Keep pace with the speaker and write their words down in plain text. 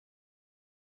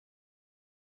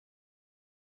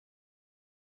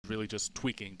really just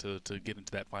tweaking to get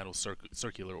into that final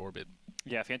circular orbit.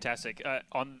 Yeah, fantastic.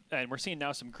 And we're seeing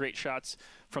now some great shots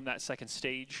from that second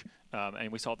stage,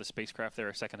 and we saw the spacecraft there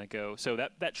a second ago. So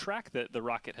that track that the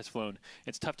rocket has flown,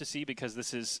 it's tough to see because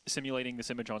this is simulating, this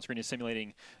image on screen is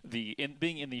simulating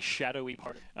being in the shadowy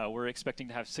part. We're expecting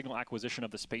to have signal acquisition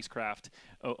of the spacecraft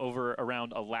over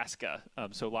around Alaska,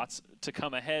 so lots to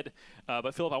come ahead.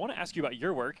 But Philip, I want to ask you about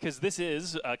your work, because this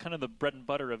is kind of the bread and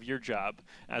butter of your job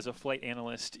as a flight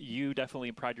analyst. You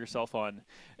definitely pride yourself on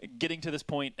getting to this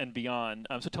point and beyond.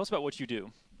 So tell us about what you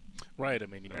do. Right. I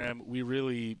mean, we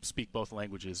really speak both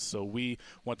languages. So we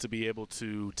want to be able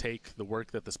to take the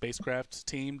work that the spacecraft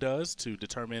team does to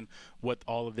determine what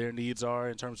all of their needs are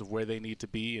in terms of where they need to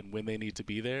be and when they need to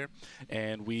be there.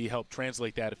 And we help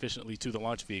translate that efficiently to the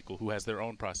launch vehicle, who has their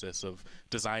own process of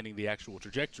designing the actual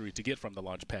trajectory to get from the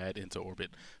launch pad into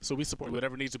orbit. So we support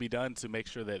whatever needs to be done to make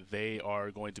sure that they are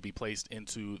going to be placed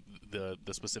into the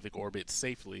specific orbit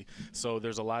safely. So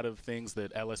there's a lot of things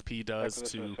that LSP does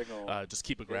to just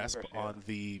keep a grasp on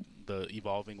the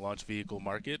evolving launch vehicle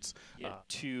markets.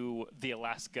 To the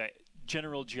Alaska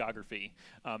general geography.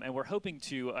 And we're hoping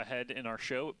to, ahead in our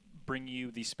show, bring you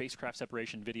the spacecraft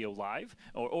separation video live,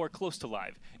 or close to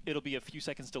live. It'll be a few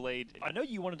seconds delayed. I know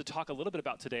you wanted to talk a little bit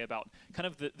about today about kind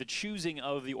of the choosing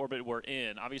of the orbit we're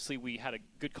in. Obviously, we had a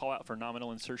good call out for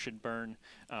nominal insertion burn.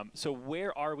 So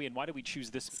where are we, and why did we choose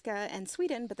this? Alaska and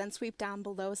Sweden, but then sweep down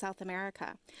below South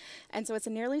America. And so it's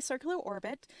a nearly circular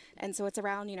orbit, and so it's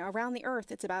around, around the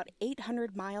Earth. It's about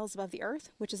 800 miles above the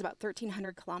Earth, which is about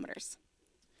 1,300 kilometers.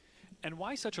 And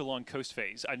why such a long coast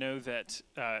phase? I know that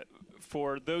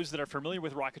for those that are familiar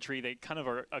with rocketry, they kind of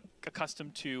are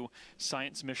accustomed to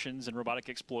science missions and robotic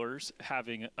explorers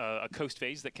having a coast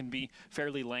phase that can be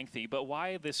fairly lengthy. But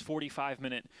why this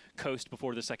 45-minute coast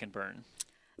before the second burn?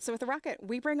 So with the rocket,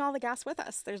 we bring all the gas with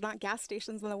us. There's not gas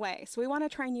stations in the way. So we want to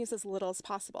try and use as little as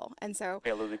possible. And so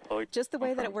just the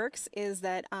way that it works is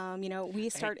that, we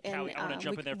start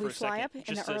we fly up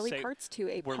in the early parts to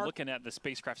a We're looking at the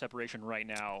spacecraft separation right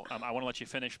now. I want to let you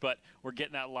finish, but we're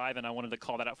getting that live, and I wanted to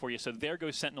call that out for you. So there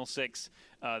goes Sentinel 6.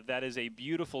 That is a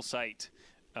beautiful sight.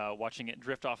 Watching it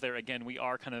drift off there. Again, we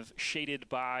are kind of shaded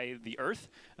by the Earth,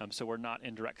 so we're not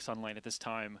in direct sunlight at this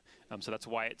time. So that's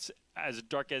why it's as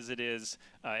dark as it is.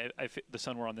 If the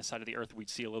sun were on this side of the Earth, we'd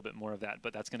see a little bit more of that,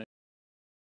 but that's going to